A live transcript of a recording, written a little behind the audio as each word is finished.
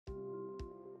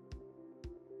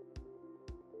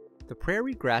The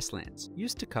prairie grasslands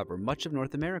used to cover much of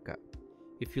North America.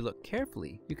 If you look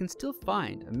carefully, you can still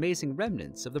find amazing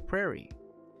remnants of the prairie.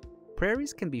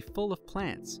 Prairies can be full of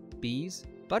plants, bees,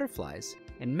 butterflies,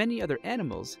 and many other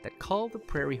animals that call the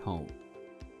prairie home.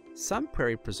 Some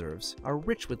prairie preserves are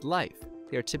rich with life.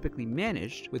 They are typically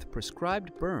managed with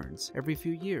prescribed burns every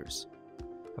few years.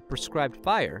 A prescribed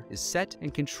fire is set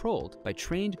and controlled by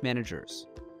trained managers.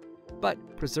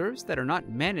 But preserves that are not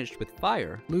managed with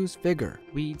fire lose vigor.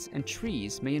 Weeds and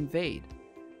trees may invade.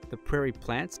 The prairie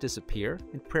plants disappear,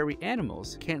 and prairie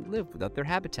animals can't live without their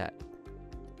habitat.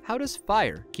 How does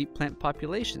fire keep plant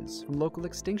populations from local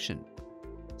extinction?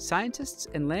 Scientists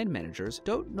and land managers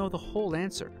don't know the whole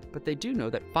answer, but they do know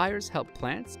that fires help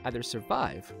plants either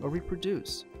survive or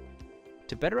reproduce.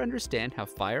 To better understand how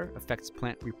fire affects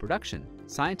plant reproduction,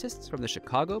 scientists from the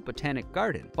Chicago Botanic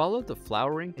Garden followed the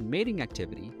flowering and mating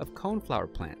activity of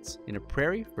coneflower plants in a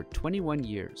prairie for 21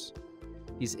 years.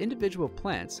 These individual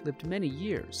plants lived many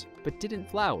years, but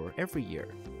didn't flower every year.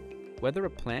 Whether a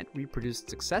plant reproduced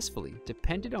successfully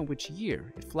depended on which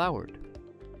year it flowered.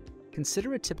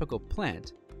 Consider a typical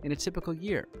plant in a typical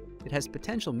year. It has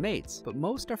potential mates, but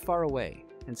most are far away,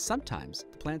 and sometimes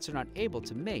plants are not able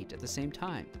to mate at the same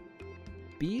time.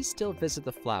 Bees still visit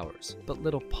the flowers, but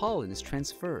little pollen is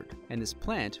transferred, and this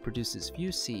plant produces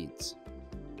few seeds.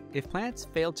 If plants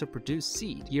fail to produce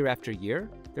seed year after year,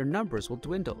 their numbers will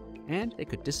dwindle, and they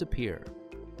could disappear.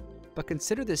 But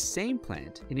consider this same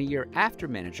plant in a year after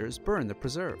managers burn the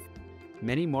preserve.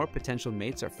 Many more potential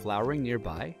mates are flowering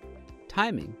nearby.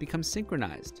 Timing becomes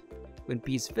synchronized. When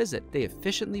bees visit, they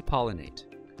efficiently pollinate.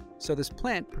 So this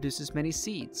plant produces many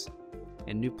seeds,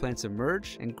 and new plants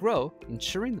emerge and grow,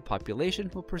 ensuring the population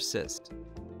will persist.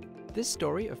 This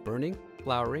story of burning,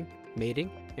 flowering,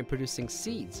 mating, and producing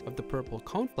seeds of the purple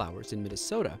coneflowers in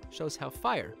Minnesota shows how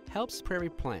fire helps prairie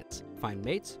plants find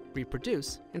mates,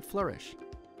 reproduce, and flourish.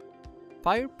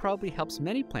 Fire probably helps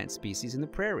many plant species in the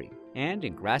prairie and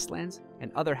in grasslands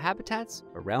and other habitats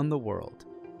around the world.